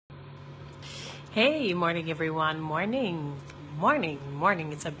Hey, morning everyone. Morning.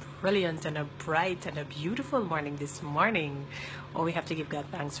 It's a brilliant and a bright and a beautiful morning this morning. Oh, we have to give God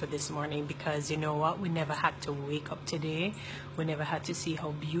thanks for this morning because you know what? We never had to wake up today. We never had to see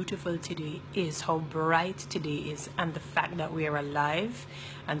how beautiful today is, how bright today is, and the fact that we are alive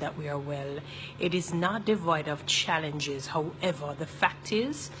and that we are well. It is not devoid of challenges. However, the fact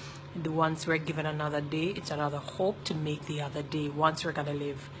is, once we're given another day, it's another hope to make the other day. Once we're going to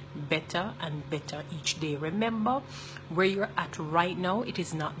live better and better each day. Remember, where you're at right now, it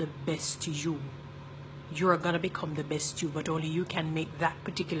is not the best you. You're going to become the best you, but only you can make that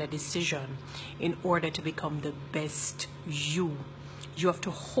particular decision in order to become the best you. You have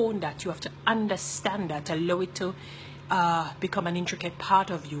to hone that. You have to understand that. Allow it to become an intricate part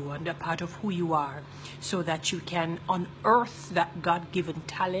of you and a part of who you are, so that you can unearth that God-given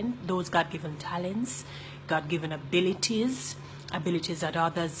talent, those God-given talents, God-given abilities that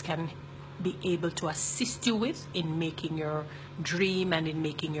others can be able to assist you with in making your dream and in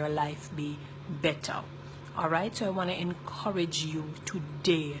making your life be better. All right, so I want to encourage you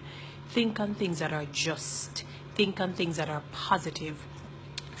today. Think on things that are just. Think on things that are positive.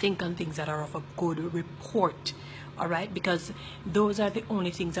 Think on things that are of a good report. All right, because those are the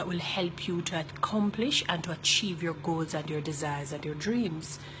only things that will help you to accomplish and to achieve your goals and your desires and your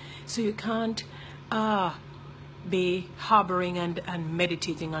dreams. So you can't be harboring and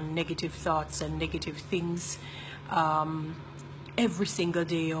meditating on negative thoughts and negative things every single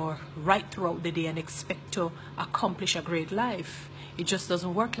day or right throughout the day and expect to accomplish a great life. It just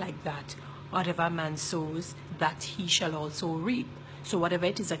doesn't work like that. Whatever a man sows, that he shall also reap. So whatever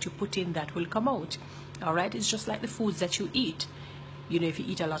it is that you put in, that will come out. All right, it's just like the foods that you eat. You know, if you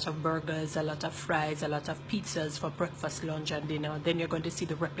eat a lot of burgers, a lot of fries, a lot of pizzas for breakfast, lunch, and dinner, then you're going to see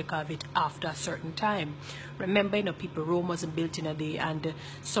the replica of it after a certain time. Remember, you know, Rome wasn't built in a day, and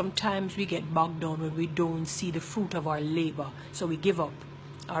sometimes we get bogged down when we don't see the fruit of our labor. So we give up,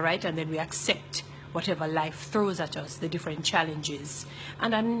 all right, and then we accept whatever life throws at us, the different challenges.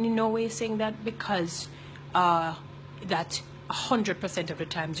 And I'm in no way saying that because that 100% of the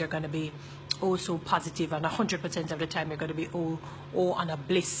times you're going to be so positive, and 100% of the time you're going to be on a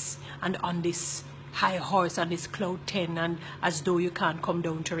bliss and on this high horse, on this cloud 10, and as though you can't come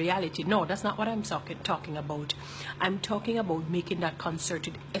down to reality. No, that's not what I'm talking about. I'm talking about making that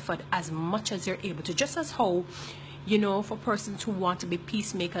concerted effort as much as you're able to, just as how, you know, for persons who want to be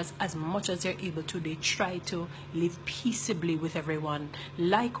peacemakers, as much as they're able to, they try to live peaceably with everyone.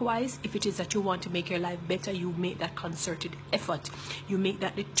 Likewise, if it is that you want to make your life better, you make that concerted effort. You make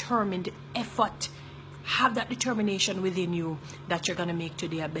that determined effort. Have that determination within you that you're going to make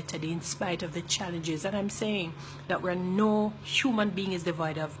today a better day in spite of the challenges. And I'm saying that no human being is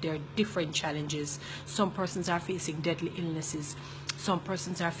devoid of their different challenges. Some persons are facing deadly illnesses. Some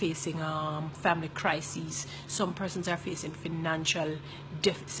persons are facing family crises. Some persons are facing financial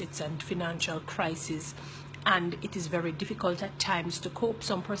deficits and financial crises. And it is very difficult at times to cope.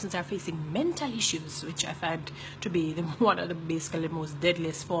 Some persons are facing mental issues, which I find to be one of the basically most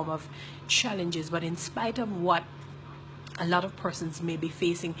deadliest form of challenges. But in spite of what a lot of persons may be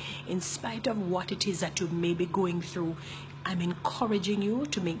facing, in spite of what it is that you may be going through, I'm encouraging you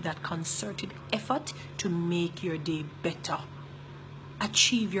to make that concerted effort to make your day better.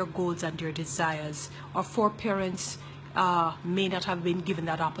 Achieve your goals and your desires. Our foreparents may not have been given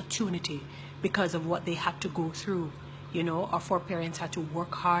that opportunity because of what they had to go through. You know, our foreparents had to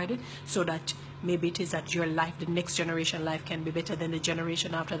work hard so that maybe it is that your life, the next generation life, can be better than the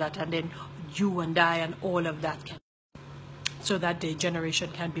generation after that, and then you and I and all of that can, so that the generation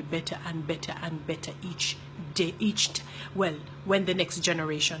can be better and better and better each day, when the next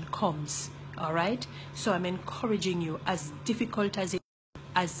generation comes. All right, so I'm encouraging you, as difficult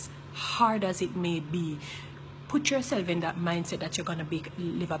as hard as it may be, put yourself in that mindset that you're going to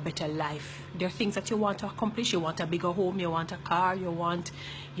live a better life. There are things that you want to accomplish. You want a bigger home, you want a car, you want,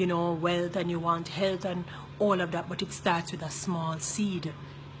 you know, wealth, and you want health and all of that, but it starts with a small seed.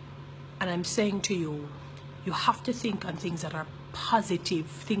 And I'm saying to you, you have to think on things that are positive.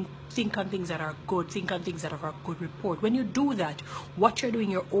 Think on things that are good. Think on things that are a good report. When you do that, what you're doing,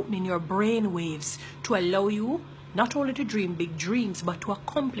 you're opening your brain waves to allow you not only to dream big dreams, but to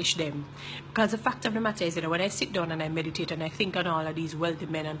accomplish them. Because the fact of the matter is, you know, when I sit down and I meditate and I think on all of these wealthy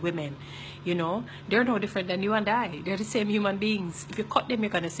men and women, you know, they're no different than you and I. They're the same human beings. If you cut them, you're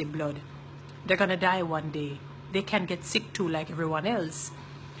going to see blood. They're going to die one day. They can get sick too, like everyone else.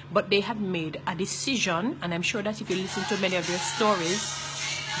 But they had made a decision, and I'm sure that if you listen to many of their stories,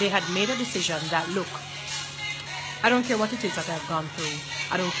 they had made a decision that, look, I don't care what it is that I've gone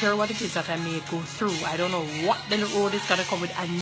through. I don't care what it is that I may go through. I don't know what the road is going to come with.